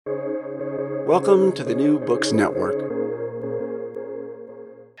Welcome to the New Books Network.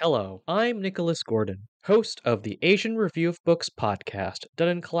 Hello, I'm Nicholas Gordon, host of the Asian Review of Books podcast, done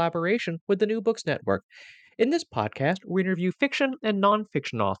in collaboration with the New Books Network. In this podcast, we interview fiction and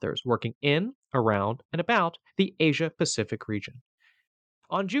nonfiction authors working in, around, and about the Asia Pacific region.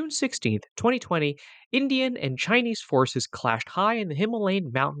 On June 16, 2020, Indian and Chinese forces clashed high in the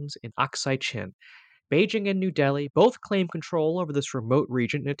Himalayan mountains in Aksai Chin. Beijing and New Delhi both claim control over this remote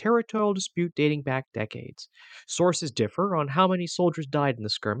region in a territorial dispute dating back decades. Sources differ on how many soldiers died in the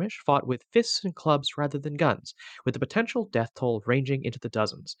skirmish, fought with fists and clubs rather than guns, with the potential death toll ranging into the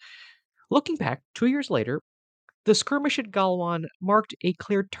dozens. Looking back, 2 years later, the skirmish at Galwan marked a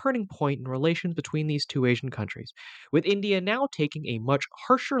clear turning point in relations between these two Asian countries, with India now taking a much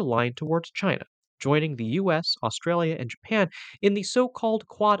harsher line towards China, joining the US, Australia, and Japan in the so called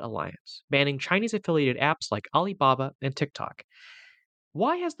Quad Alliance, banning Chinese affiliated apps like Alibaba and TikTok.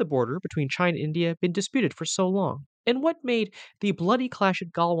 Why has the border between China and India been disputed for so long? And what made the bloody clash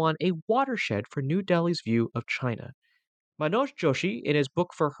at Galwan a watershed for New Delhi's view of China? Manoj Joshi, in his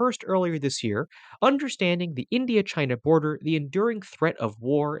book for Hearst earlier this year, Understanding the India China Border, the Enduring Threat of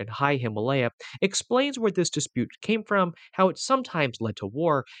War in High Himalaya, explains where this dispute came from, how it sometimes led to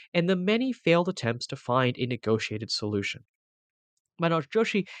war, and the many failed attempts to find a negotiated solution. Manoj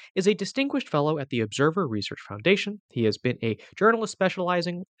Joshi is a distinguished fellow at the Observer Research Foundation. He has been a journalist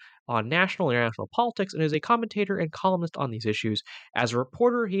specializing on national and international politics and is a commentator and columnist on these issues. As a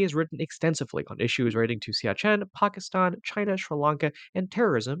reporter, he has written extensively on issues relating to Siachen, Pakistan, China, Sri Lanka, and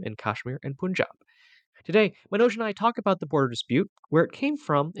terrorism in Kashmir and Punjab. Today, Manoj and I talk about the border dispute, where it came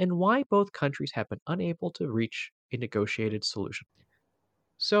from, and why both countries have been unable to reach a negotiated solution.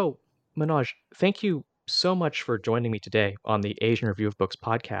 So, Manoj, thank you so much for joining me today on the Asian Review of Books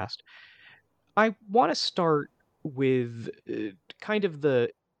podcast. I want to start with kind of the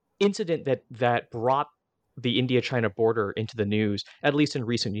incident that brought the India-China border into the news, at least in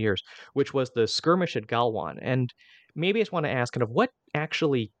recent years, which was the skirmish at Galwan. And maybe I just want to ask kind of what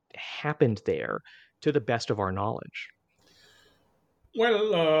actually happened there to the best of our knowledge.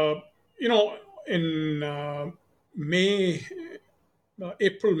 Well, in May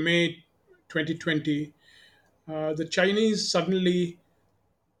 2020, the Chinese suddenly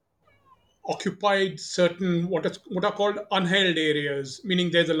occupied certain what are called unheld areas,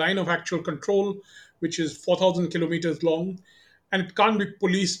 meaning there's a line of actual control which is 4,000 kilometers long, and it can't be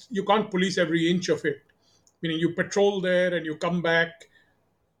policed. You can't police every inch of it, meaning you patrol there and you come back.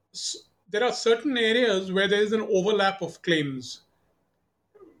 There are certain areas where there is an overlap of claims.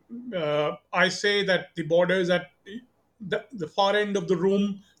 I say that the border is at the far end of the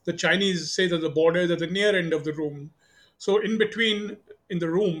room. The Chinese say that the border is at the near end of the room. So in between, in the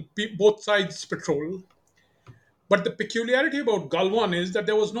room, both sides patrol. But the peculiarity about Galwan is that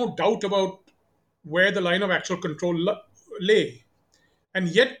there was no doubt about where the line of actual control lay. And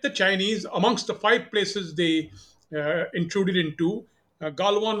yet the Chinese, amongst the 5 places they intruded into,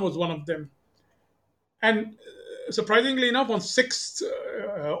 Galwan was one of them. And surprisingly enough, on 6th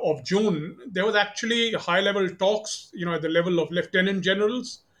of June, there was actually high-level talks, at the level of lieutenant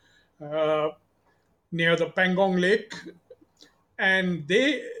generals uh, near the Pangong Lake, and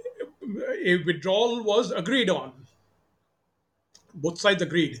a withdrawal was agreed on. Both sides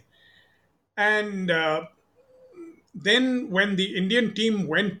agreed, and then when the Indian team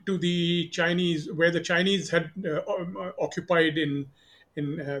went to the Chinese, where the Chinese had occupied in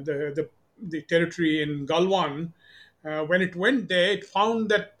the territory in Galwan, when it went there, it found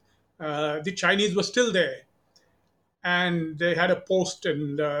that the Chinese were still there, and they had a post,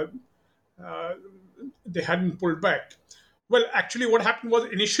 and uh, they hadn't pulled back. Well, actually, what happened was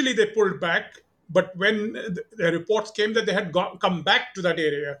initially they pulled back, but when the reports came that they had come back to that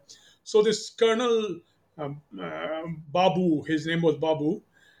area, so this Colonel Babu, his name was Babu,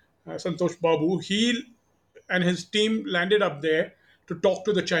 Santosh Babu, he and his team landed up there to talk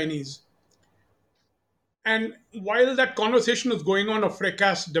to the Chinese. And while that conversation was going on, a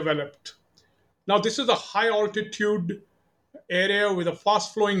fracas developed. Now, this is a high altitude area with a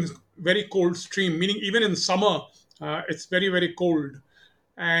fast flowing, very cold stream, meaning even in summer, it's very, very cold.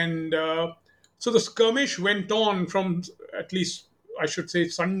 And so the skirmish went on from, at least, I should say,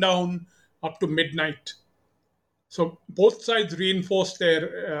 sundown up to midnight. So both sides reinforced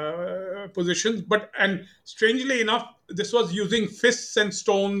their positions, and strangely enough, this was using fists and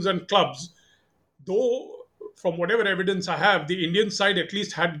stones and clubs. Though, from whatever evidence I have, the Indian side at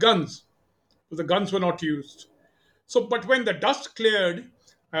least had guns. So the guns were not used. So, but when the dust cleared,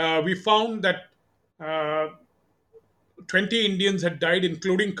 we found that uh, 20 Indians had died,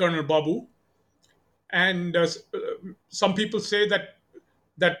 including Colonel Babu. And some people say that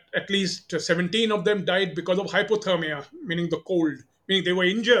that at least 17 of them died because of hypothermia, meaning the cold, meaning they were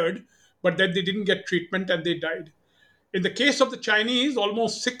injured, but then they didn't get treatment and they died. In the case of the Chinese,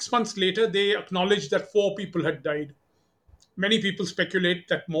 almost 6 months later, they acknowledged that 4 people had died. Many people speculate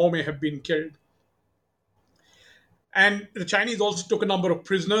that more may have been killed. And the Chinese also took a number of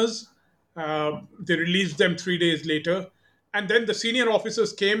prisoners. They released them 3 days later. And then the senior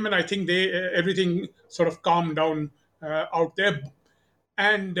officers came, and I think everything sort of calmed down out there.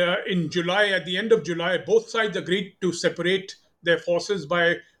 And in July, at the end of July, both sides agreed to separate their forces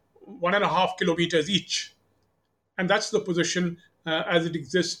by 1.5 kilometers each. And that's the position as it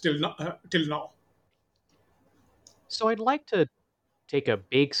exists till now. So I'd like to take a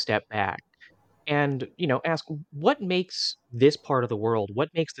big step back and, ask what makes this part of the world, what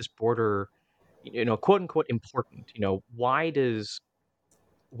makes this border, quote unquote important?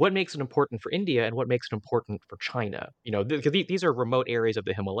 What makes it important for India and what makes it important for China? Because these are remote areas of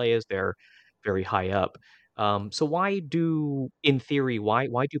the Himalayas, they're very high up. So in theory, why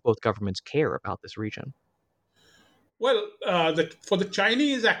do both governments care about this region? Well, for the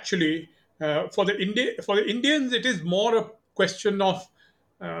Chinese, actually, for the Indians, it is more a question of,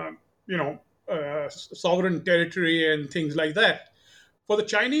 uh, sovereign territory and things like that. For the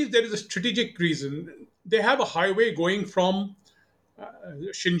Chinese, there is a strategic reason. They have a highway going from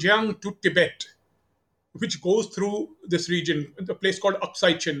Xinjiang to Tibet, which goes through this region, a place called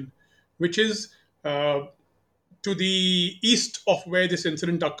Aksai Chin, which is uh, to the east of where this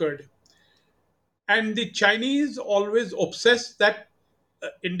incident occurred. And the Chinese always obsess that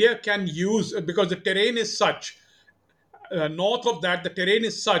India can use, because the terrain is such. North of that, the terrain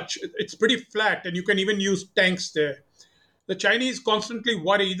is such, it's pretty flat, and you can even use tanks there. The Chinese constantly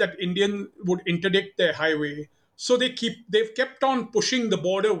worry that Indians would interdict their highway. So they've kept on pushing the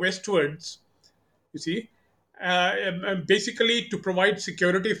border westwards, you see, basically to provide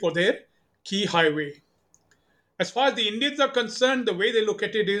security for their key highway. As far as the Indians are concerned, the way they look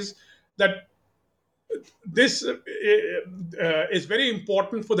at it is that this is very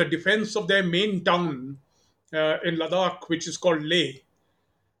important for the defense of their main town in Ladakh, which is called Leh,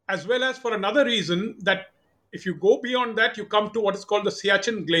 as well as for another reason that if you go beyond that, you come to what is called the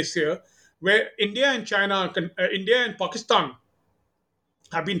Siachen Glacier, where India and Pakistan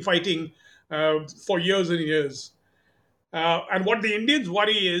have been fighting for years and years. And what the Indians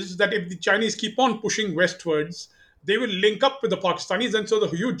worry is that if the Chinese keep on pushing westwards, they will link up with the Pakistanis, and so the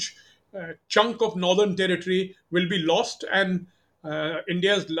huge chunk of northern territory will be lost, and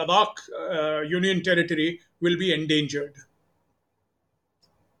India's Ladakh Union territory will be endangered.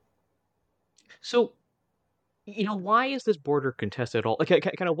 So, why is this border contested at all? Like,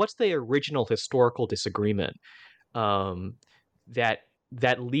 kind of, what's the original historical disagreement um, that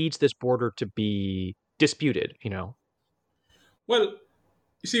that leads this border to be disputed? Well,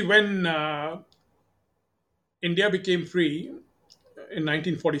 you see, when India became free in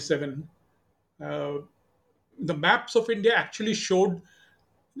 1947, uh, the maps of India actually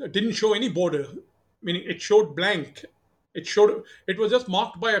didn't show any border, meaning it showed blank. It was just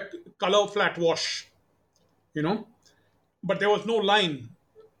marked by a color flat wash, you know, but there was no line,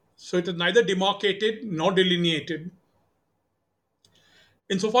 so it is neither demarcated nor delineated.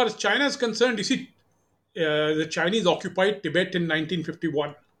 Insofar as China is concerned, you see, the Chinese occupied Tibet in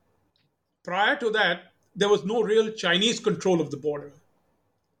 1951. Prior to that, there was no real Chinese control of the border.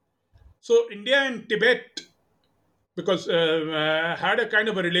 So India and Tibet, because had a kind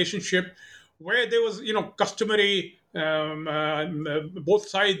of a relationship where there was, customary. Both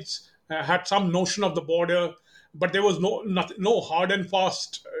sides had some notion of the border, but there was no hard and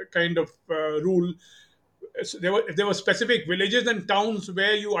fast kind of rule. So there were specific villages and towns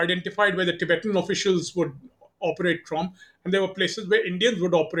where you identified where the Tibetan officials would operate from, and there were places where Indians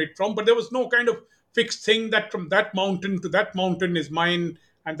would operate from, but there was no kind of fixed thing that from that mountain to that mountain is mine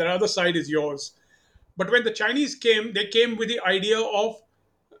and the other side is yours. But when the Chinese came, they came with the idea of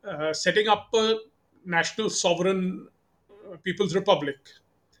setting up a national sovereign people's republic,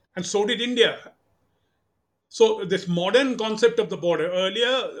 and so did India. So this modern concept of the border,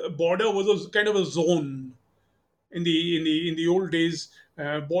 earlier border was a kind of a zone. In the old days,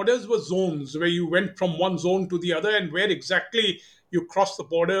 borders were zones where you went from one zone to the other, and where exactly you crossed the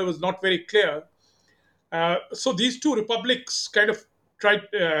border was not very clear. So these two republics kind of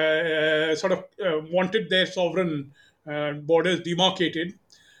wanted their sovereign borders demarcated.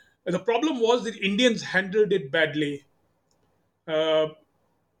 The problem was that Indians handled it badly. Uh,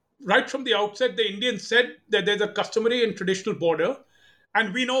 right from the outset, the Indians said that there's a customary and traditional border,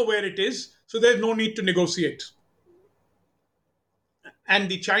 and we know where it is, so there's no need to negotiate. And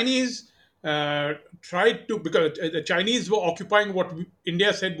the Chinese tried to, because the Chinese were occupying what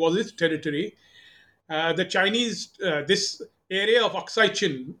India said was its territory. The Chinese, this area of Aksai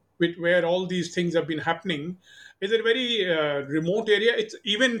Chin, where all these things have been happening, is a very remote area. It's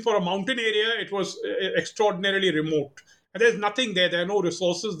even for a mountain area, it was extraordinarily remote. And there's nothing there. There are no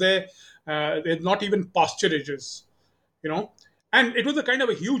resources there. There's not even pasturages, you know. And it was a kind of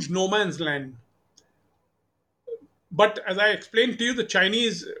a huge no man's land. But as I explained to you, the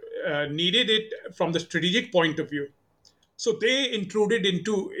Chinese needed it from the strategic point of view. So they intruded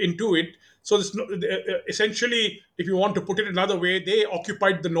into it. So this, essentially, if you want to put it another way, they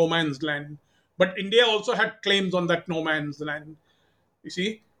occupied the no man's land. But India also had claims on that no man's land. You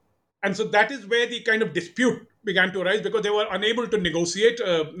see, and so that is where the kind of dispute began to arise, because they were unable to negotiate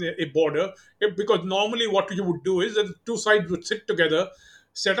a border. Because normally, what you would do is that the two sides would sit together,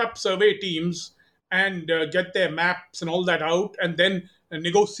 set up survey teams, and get their maps and all that out, and then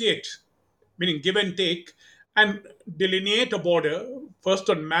negotiate, meaning give and take, and delineate a border first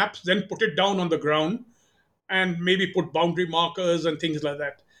on maps, then put it down on the ground, and maybe put boundary markers and things like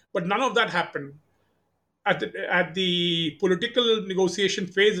that. But none of that happened. At the political negotiation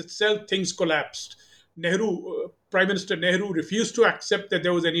phase itself, things collapsed. Prime Minister Nehru refused to accept that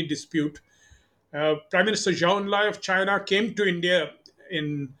there was any dispute. Prime Minister Zhou Enlai of China came to India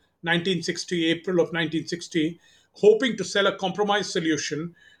in 1960, April of 1960, hoping to sell a compromise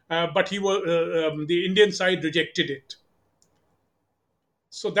solution, but the Indian side rejected it.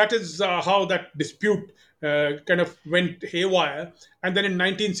 So that is how that dispute kind of went haywire. And then in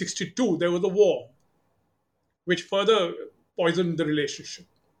 1962, there was a war, which further poisoned the relationship.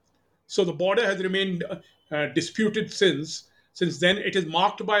 So the border has remained disputed since. Since then, it is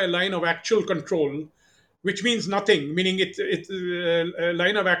marked by a line of actual control, which means nothing. Meaning, it's a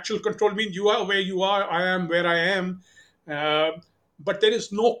line of actual control means you are where you are, I am where I am, but there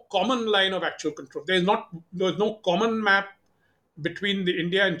is no common line of actual control. There's no common map between the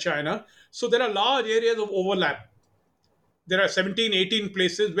India and China. So there are large areas of overlap. There are 17, 18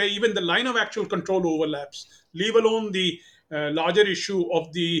 places where even the line of actual control overlaps, leave alone the larger issue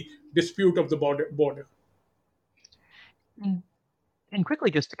of the dispute of the border. Mm. And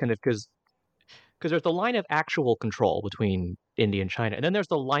quickly, just to kind of, because there's the line of actual control between India and China, and then there's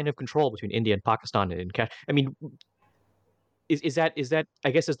the line of control between India and Pakistan and Kashmir. I mean, is that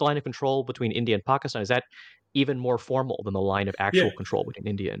I guess is the line of control between India and Pakistan, is that even more formal than the line of Yeah, actual control between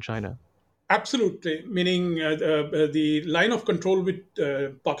India and China? absolutely. Meaning the line of control with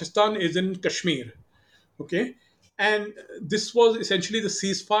Pakistan is in Kashmir. Okay. And this was essentially the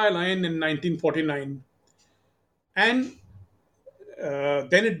ceasefire line in 1949. And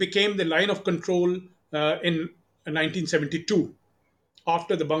then it became the line of control in 1972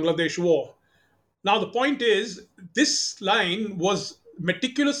 after the Bangladesh War. Now, the point is, this line was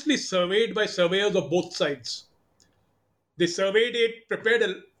meticulously surveyed by surveyors of both sides. They surveyed it, prepared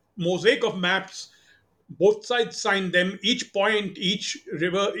a mosaic of maps. Both sides signed them. Each point, each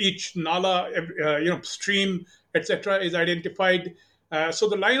river, each nala, stream, etc., is identified. So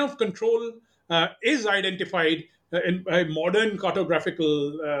the line of control is identified in a modern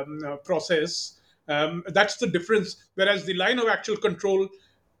cartographical process. That's the difference. Whereas the line of actual control,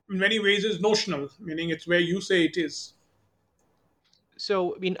 in many ways, is notional, meaning it's where you say it is.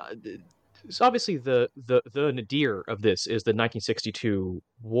 So I mean, so obviously the nadir of this is the 1962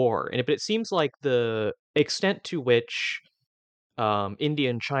 war, but it seems like the extent to which India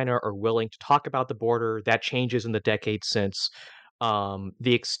and China are willing to talk about the border that changes in the decades since.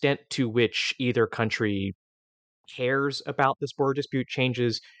 The extent to which either country cares about this border dispute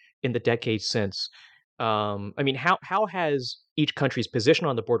changes in the decades since. I mean, how has each country's position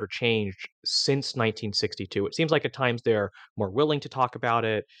on the border changed since 1962? It seems like at times they're more willing to talk about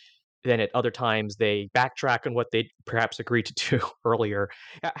it, then at other times they backtrack on what they perhaps agreed to do earlier.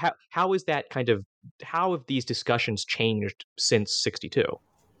 How is that kind of, how have these discussions changed since 62?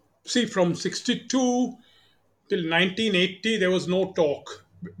 See, from 62 till 1980, there was no talk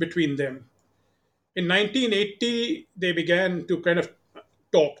between them. In 1980, they began to kind of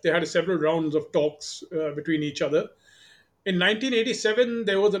talk. They had several rounds of talks between each other. In 1987,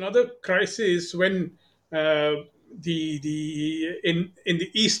 there was another crisis when in the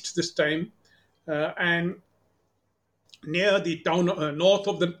east this time, and near the town north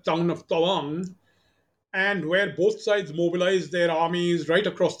of the town of Tawang, and where both sides mobilized their armies right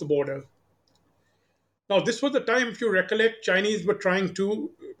across the border. Now, this was the time, if you recollect, Chinese were trying to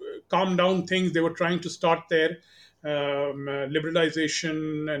calm down things. They were trying to start their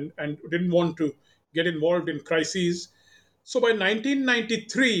liberalization, and didn't want to get involved in crises. So by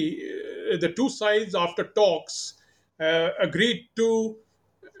 1993, the two sides, after talks, agreed to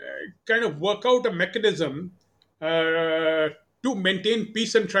kind of work out a mechanism to maintain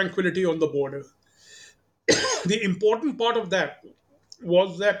peace and tranquility on the border. The important part of that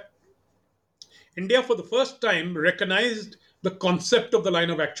was that India, for the first time, recognized the concept of the line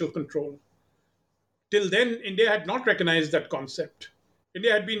of actual control. Till then, India had not recognized that concept.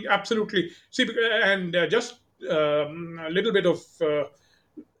 India had been absolutely see, and just a little bit of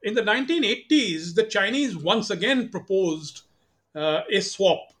in the 1980s, the Chinese once again proposed a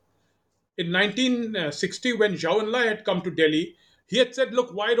swap. In 1960, when Zhou Enlai had come to Delhi, he had said,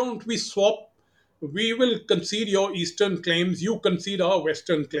 "Look, why don't we swap? We will concede your eastern claims, you concede our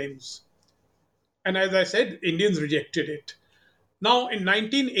western claims." And as I said, Indians rejected it. Now, in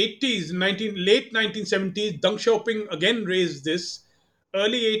 1980s, late 1970s, Deng Xiaoping again raised this.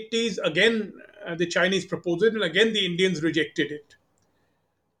 Early 80s, again, the Chinese proposed it, and again, the Indians rejected it.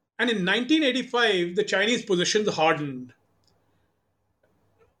 And in 1985, the Chinese positions hardened.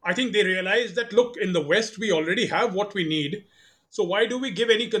 I think they realized that, look, in the West, we already have what we need. So why do we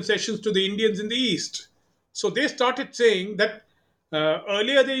give any concessions to the Indians in the East? So they started saying that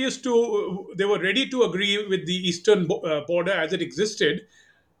earlier they were ready to agree with the eastern border as it existed.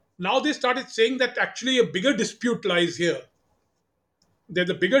 Now they started saying that actually a bigger dispute lies here. There's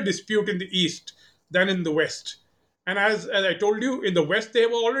a bigger dispute in the East than in the West. And as I told you, in the West, they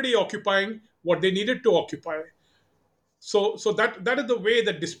were already occupying what they needed to occupy. So that is the way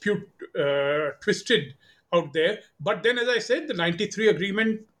the dispute twisted out there. But then, as I said, the 93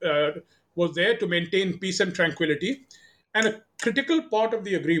 agreement was there to maintain peace and tranquility. And a critical part of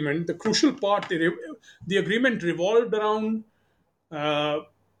the agreement, the crucial part, the agreement revolved around uh,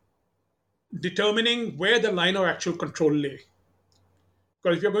 determining where the line of actual control lay.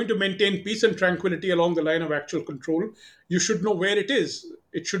 Because if you're going to maintain peace and tranquility along the line of actual control, you should know where it is.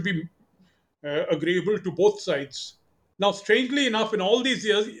 It should be agreeable to both sides. Now, strangely enough, in all these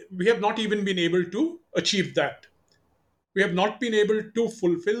years, we have not even been able to achieve that. We have not been able to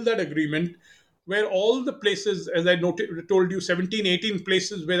fulfill that agreement where all the places, as I told you, 17, 18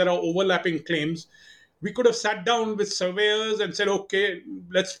 places where there are overlapping claims, we could have sat down with surveyors and said, okay,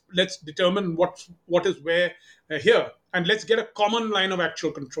 let's determine what is where here, and let's get a common line of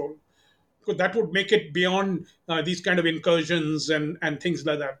actual control. Because that would make it beyond these kind of incursions and things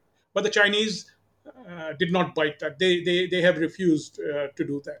like that. But the Chinese did not bite that. They have refused to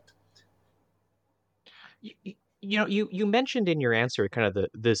do that. You mentioned in your answer kind of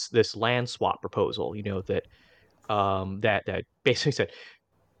this land swap proposal. That that basically said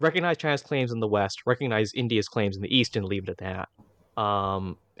recognize China's claims in the West, recognize India's claims in the East, and leave it at that.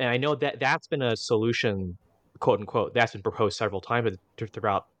 And I know that that's been a solution, quote unquote, that's been proposed several times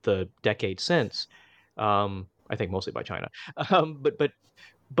throughout the decade since. I think mostly by China.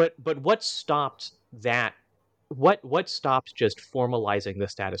 But what stopped that? What stopped just formalizing the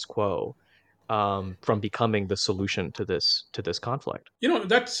status quo from becoming the solution to this conflict?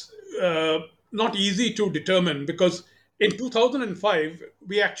 That's not easy to determine because in 2005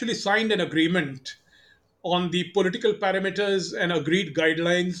 we actually signed an agreement on the political parameters and agreed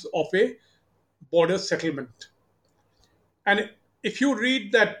guidelines of a border settlement. And if you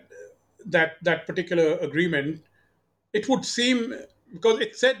read that particular agreement, it would seem, because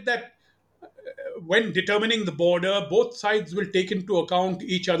it said that when determining the border, both sides will take into account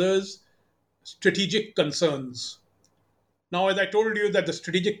each other's strategic concerns. Now, as I told you, that the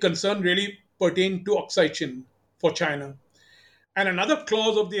strategic concern really pertained to Oksai Chin for China. And another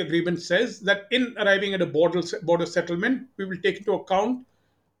clause of the agreement says that in arriving at a border settlement, we will take into account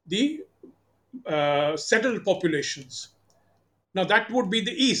the settled populations. Now, that would be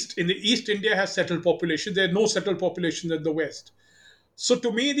the East. In the East, India has settled populations. There are no settled populations in the West. So,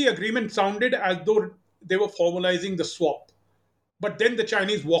 to me, the agreement sounded as though they were formalizing the swap. But then the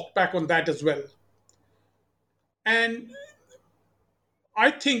Chinese walked back on that as well. And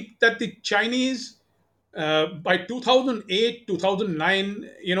I think that the Chinese, by 2008, 2009,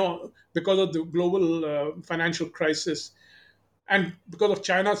 because of the global financial crisis and because of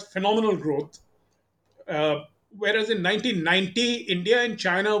China's phenomenal growth, whereas in 1990, India and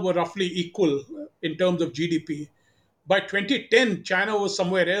China were roughly equal in terms of GDP. By 2010, China was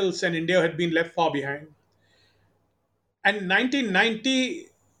somewhere else and India had been left far behind. And in 1990,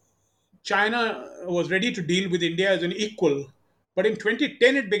 China was ready to deal with India as an equal. But in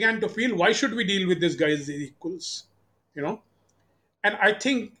 2010, it began to feel, why should we deal with this guy as equals? You know? And I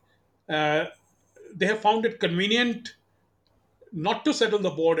think uh, they have found it convenient not to settle the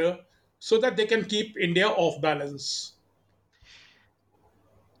border so that they can keep India off balance.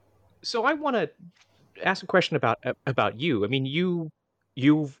 So I want to ask a question about you. I mean,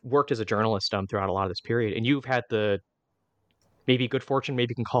 you've worked as a journalist throughout a lot of this period, and you've had the maybe good fortune,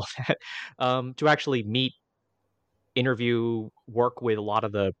 maybe you can call that, to actually meet, interview, work with a lot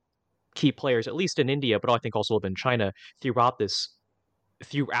of the key players, at least in India, but I think also in China throughout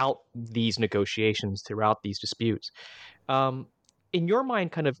these negotiations, throughout these disputes. Um, in your mind,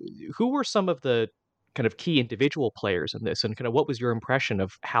 kind of, who were some of the kind of key individual players in this, and kind of what was your impression of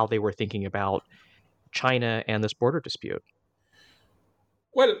how they were thinking about China and this border dispute?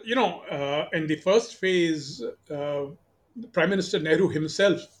 Well, in the first phase, Prime Minister Nehru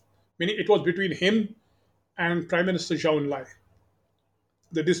himself, meaning it was between him and Prime Minister Zhou Enlai.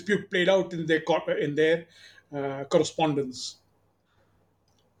 The dispute played out in their correspondence.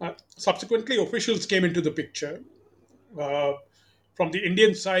 Subsequently, officials came into the picture. Uh, from the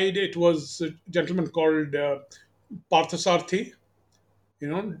Indian side, it was a gentleman called Parthasarthi,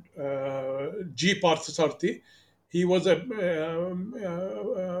 G. Parthasarthi. He was a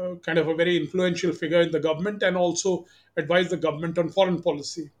kind of a very influential figure in the government and also advised the government on foreign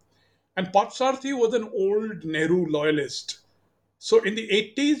policy. And Parthasarthi was an old Nehru loyalist. So in the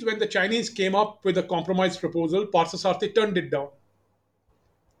 80s, when the Chinese came up with a compromise proposal, Parthasarthi turned it down.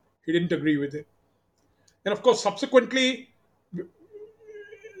 He didn't agree with it. And of course, subsequently,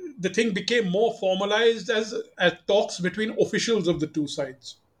 the thing became more formalized as talks between officials of the two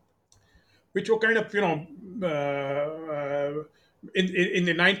sides, which were kind of, in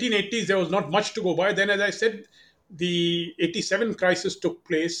the 1980s, there was not much to go by. Then, as I said, the 87 crisis took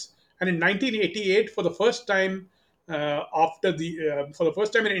place. And in 1988, for the first time, for the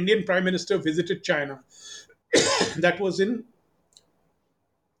first time, an Indian prime minister visited China. That was in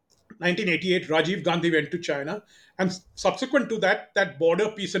 1988. Rajiv Gandhi went to China, and subsequent to that, that border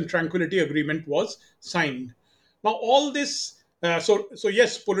peace and tranquility agreement was signed. Now, all this, so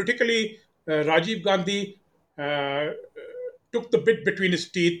yes, politically, Rajiv Gandhi took the bit between his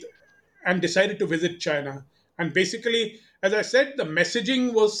teeth and decided to visit China. And basically, as I said, the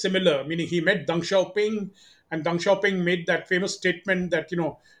messaging was similar, meaning he met Deng Xiaoping, and Deng Xiaoping made that famous statement that,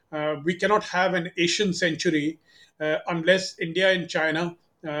 we cannot have an Asian century unless India and China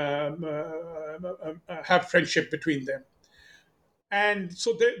have friendship between them. And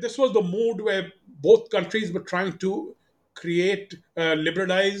so this was the mood where both countries were trying to create,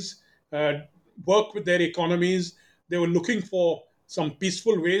 liberalize, uh, work with their economies. They were looking for some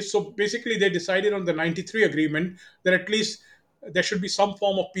peaceful ways. So basically, they decided on the 93 agreement that at least there should be some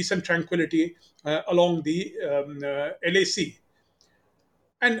form of peace and tranquility along the LAC.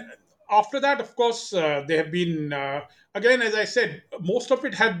 And after that, of course, there have been, again, as I said, most of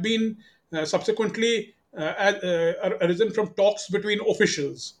it had been subsequently arisen from talks between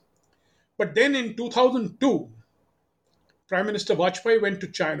officials. But then in 2002, Prime Minister Vajpayee went to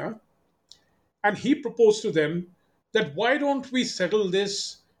China and he proposed to them that why don't we settle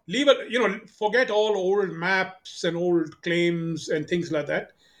this, leave it, forget all old maps and old claims and things like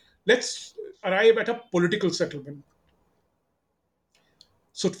that. Let's arrive at a political settlement.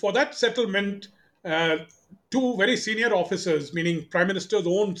 So for that settlement, uh, two very senior officers, meaning Prime Minister's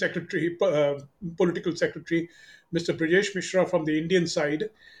own secretary, political secretary, Mr. Brajesh Mishra from the Indian side,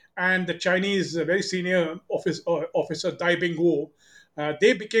 and the Chinese very senior officer Dai Bingguo,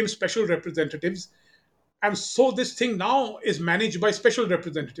 they became special representatives. And so this thing now is managed by special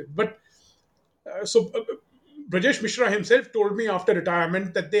representative. But Brajesh Mishra himself told me after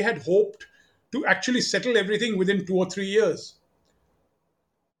retirement that they had hoped to actually settle everything within 2 or 3 years.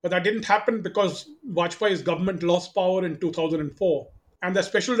 But that didn't happen because Vajpayee's government lost power in 2004. And the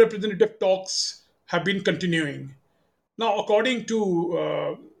special representative talks have been continuing. Now, according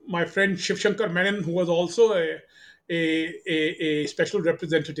to my friend Shiv Shankar Menon, who was also a special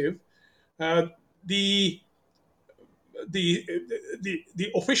representative, uh, the,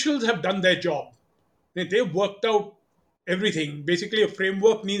 the officials have done their job. They've worked out everything. Basically, a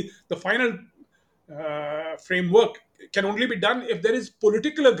framework needs the final framework can only be done if there is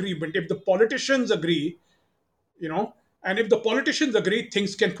political agreement. If the politicians agree, and if the politicians agree,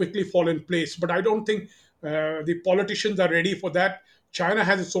 things can quickly fall in place. But I don't think the politicians are ready for that. China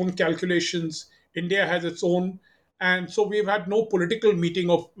has its own calculations. India has its own, and so we've had no political meeting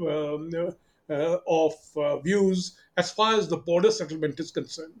of views as far as the border settlement is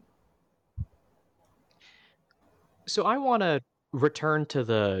concerned. So I want to return to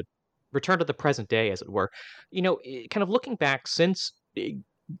the present day, as it were. Kind of looking back since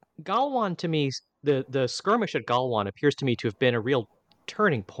Galwan, to me, the skirmish at Galwan appears to me to have been a real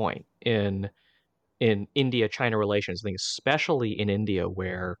turning point in India-China relations. I think especially in India,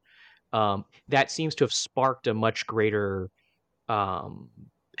 where that seems to have sparked a much greater, um,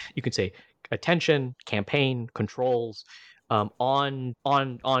 you could say, attention, campaign, controls on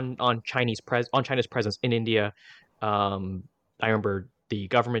China's presence in India, um, I remember the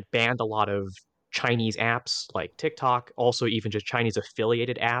government banned a lot of Chinese apps like TikTok, also even just Chinese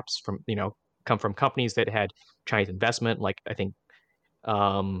affiliated apps from, come from companies that had Chinese investment, like I think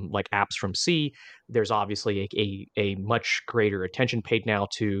like apps from Sea. There's obviously a much greater attention paid now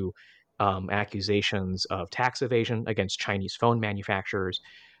to accusations of tax evasion against Chinese phone manufacturers.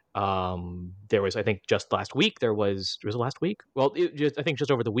 There was, I think, just last week. Was it last week? Well, I think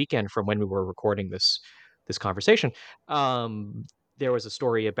just over the weekend from when we were recording this conversation. There was a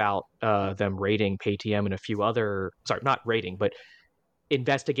story about them raiding Paytm and a few other, sorry, not raiding, but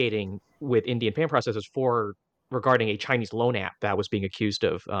investigating with Indian payment processors for regarding a Chinese loan app that was being accused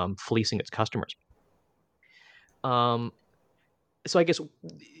of fleecing its customers. So I guess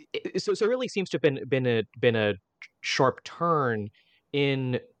so it really seems to have been a sharp turn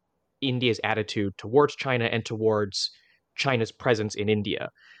in India's attitude towards China and towards China's presence in India.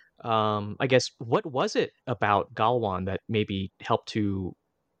 I guess what was it about Galwan that maybe helped to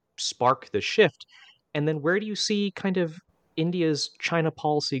spark the shift? And then where do you see kind of India's China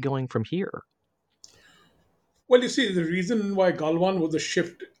policy going from here? Well, you see, the reason why Galwan was a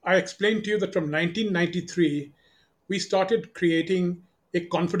shift, I explained to you that from 1993, we started creating a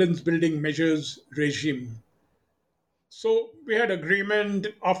confidence building measures regime. So we had agreement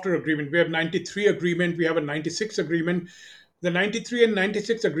after agreement. We have 93 agreement, we have a 96 agreement. The 93 and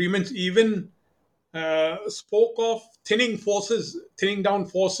 96 agreements even spoke of thinning down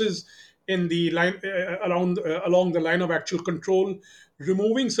forces in the line along the line of actual control,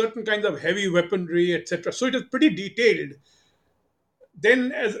 removing certain kinds of heavy weaponry, etc. So it is pretty detailed.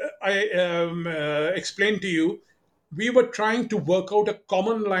 Then, as I explained to you, we were trying to work out a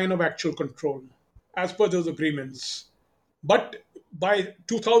common line of actual control as per those agreements. But by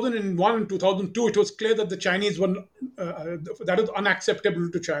 2001 and 2002, it was clear that the Chinese were that is unacceptable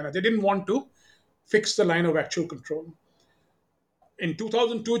to China. They didn't want to fix the line of actual control. In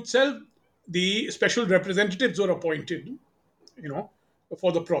 2002 itself, the special representatives were appointed, you know,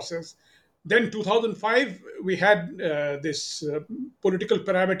 for the process. Then 2005, we had this political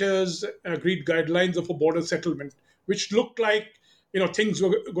parameters, agreed guidelines of a border settlement, which looked like things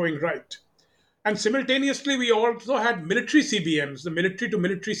were going right. And simultaneously, we also had military CBMs, the military to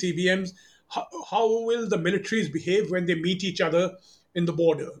military CBMs. How will the militaries behave when they meet each other in the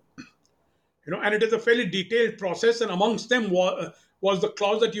border? And it is a fairly detailed process. And amongst them was the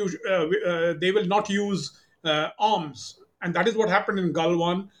clause that they will not use arms, and that is what happened in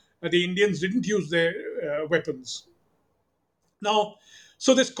Galwan. The Indians didn't use their weapons. Now,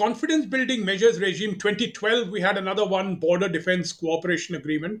 so this confidence building measures regime, 2012, we had another one, border defense cooperation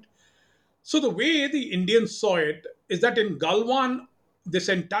agreement. So the way the Indians saw it is that in Galwan, this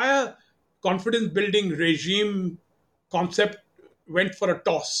entire confidence building regime concept went for a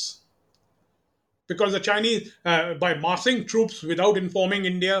toss. Because the Chinese, by massing troops without informing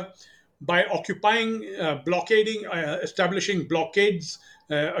India, by occupying, blockading, establishing blockades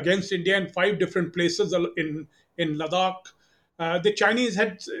against India in 5 different places in Ladakh, the Chinese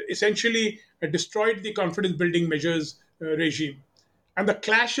had essentially destroyed the confidence building measures regime. And the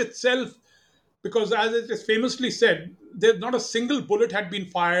clash itself, because as it is famously said, there's not a single bullet had been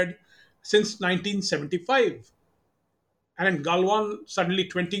fired since 1975. And in Galwan, suddenly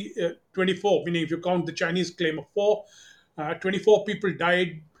 24, meaning if you count the Chinese claim of 4, 24 people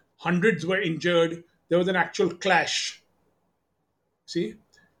died, hundreds were injured. There was an actual clash. See?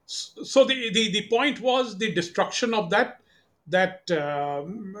 So the point was the destruction of that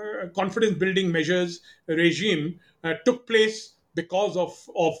confidence building measures regime took place because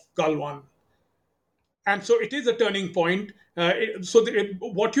of Galwan. And so it is a turning point.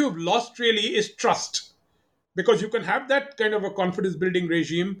 What you've lost really is trust, because you can have that kind of a confidence building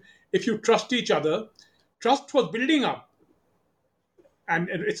regime if you trust each other. Trust was building up, and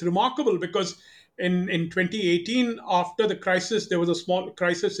it's remarkable because in 2018, after the crisis, there was a small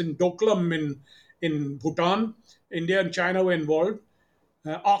crisis in Doklam in Bhutan. India and China were involved.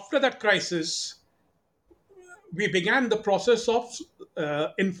 After that crisis, we began the process of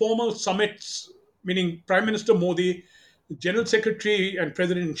informal summits, meaning Prime Minister Modi, General Secretary and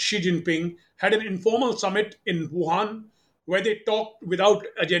President Xi Jinping had an informal summit in Wuhan where they talked without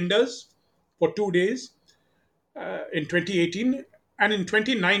agendas for 2 days in 2018. And in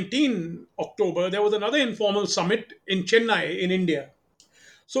 2019, October, there was another informal summit in Chennai in India.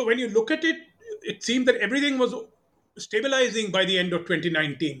 So when you look at it, it seemed that everything was stabilizing by the end of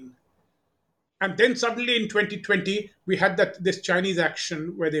 2019. And then suddenly in 2020, we had this Chinese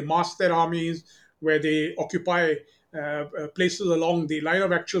action where they mass their armies, where they occupy places along the line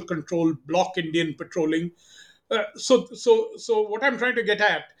of actual control, block Indian patrolling. So what I'm trying to get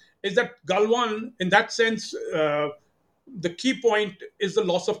at is that Galwan, in that sense, the key point is the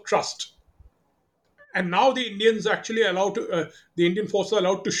loss of trust. And now the Indians actually the Indian forces are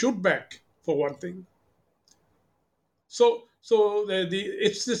allowed to shoot back, for one thing. So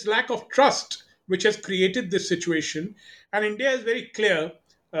it's this lack of trust which has created this situation. And India is very clear.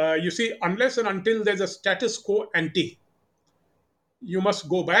 You see, unless and until there's a status quo ante, you must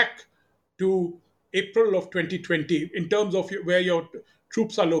go back to April of 2020 in terms of where your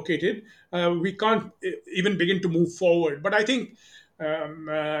troops are located. We can't even begin to move forward. But I think,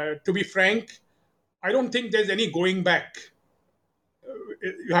 to be frank, I don't think there's any going back.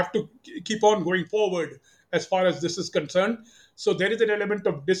 You have to keep on going forward as far as this is concerned. So there is an element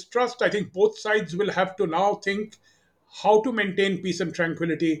of distrust. I think both sides will have to now think how to maintain peace and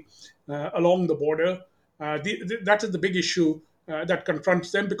tranquility along the border. That is the big issue that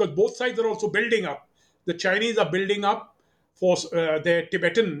confronts them, because both sides are also building up. The Chinese are building up for their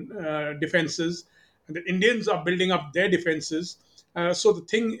Tibetan defenses, and the Indians are building up their defenses. So the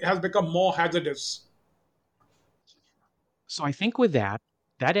thing has become more hazardous. So I think with that,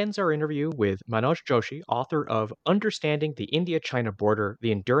 that ends our interview with Manoj Joshi, author of Understanding the India-China Border,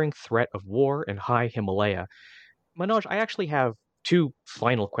 The Enduring Threat of War in High Himalaya. Manoj, I actually have two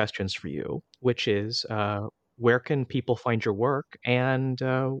final questions for you, which is where can people find your work, and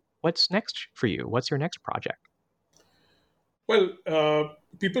what's next for you? What's your next project? Well,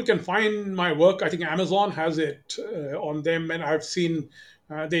 people can find my work. I think Amazon has it on them, and I've seen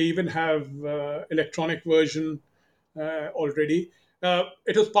they even have electronic version already.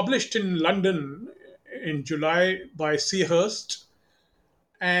 It was published in London in July by Seahurst,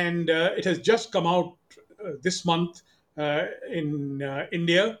 and it has just come out this month in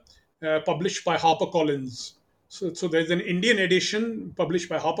India, published by HarperCollins. So there's an Indian edition published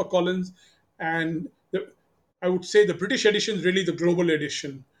by HarperCollins, and I would say the British edition is really the global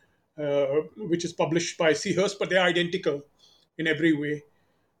edition, which is published by Seahurst, but they're identical in every way,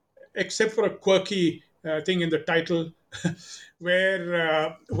 except for a quirky thing in the title,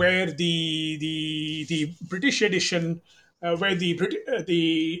 where the British edition,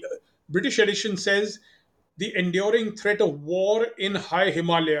 the British edition says the enduring threat of war in high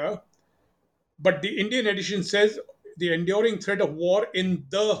Himalaya, but the Indian edition says the enduring threat of war in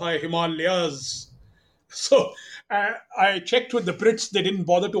the high Himalayas. So I checked with the Brits; they didn't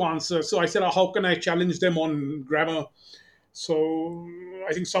bother to answer. So I said, "How can I challenge them on grammar?" So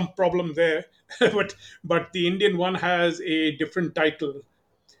I think some problem there, but the Indian one has a different title.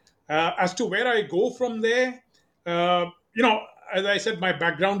 As to where I go from there, as I said, my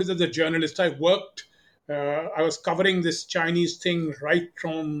background is as a journalist. I was covering this Chinese thing right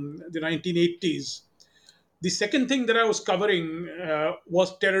from the 1980s. The second thing that I was covering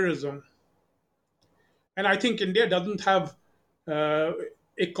was terrorism, and I think India doesn't have uh,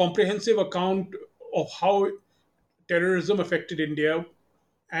 a comprehensive account of how terrorism affected India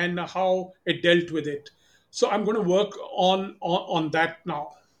and how it dealt with it. So I'm going to work on that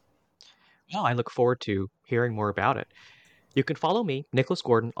now. Well, I look forward to hearing more about it. You can follow me, Nicholas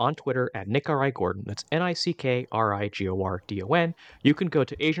Gordon, on Twitter at NickRIGordon. That's NickRigordon. You can go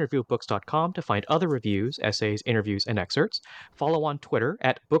to AsianReviewBooks.com to find other reviews, essays, interviews, and excerpts. Follow on Twitter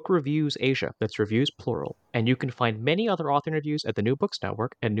at Book Reviews Asia. That's reviews plural. And you can find many other author interviews at the New Books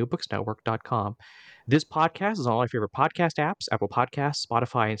Network at newbooksnetwork.com. This podcast is on all your favorite podcast apps, Apple Podcasts,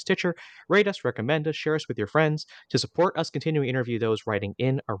 Spotify, and Stitcher. Rate us, recommend us, share us with your friends to support us continuing to interview those writing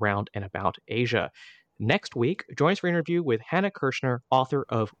in, around, and about Asia. Next week, join us for an interview with Hannah Kirshner, author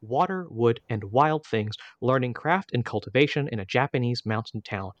of Water, Wood, and Wild Things, Learning Craft and Cultivation in a Japanese Mountain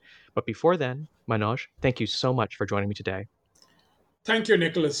Town. But before then, Manoj, thank you so much for joining me today. Thank you,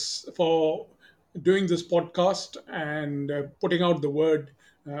 Nicholas, for doing this podcast and putting out the word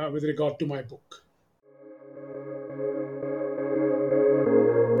with regard to my book.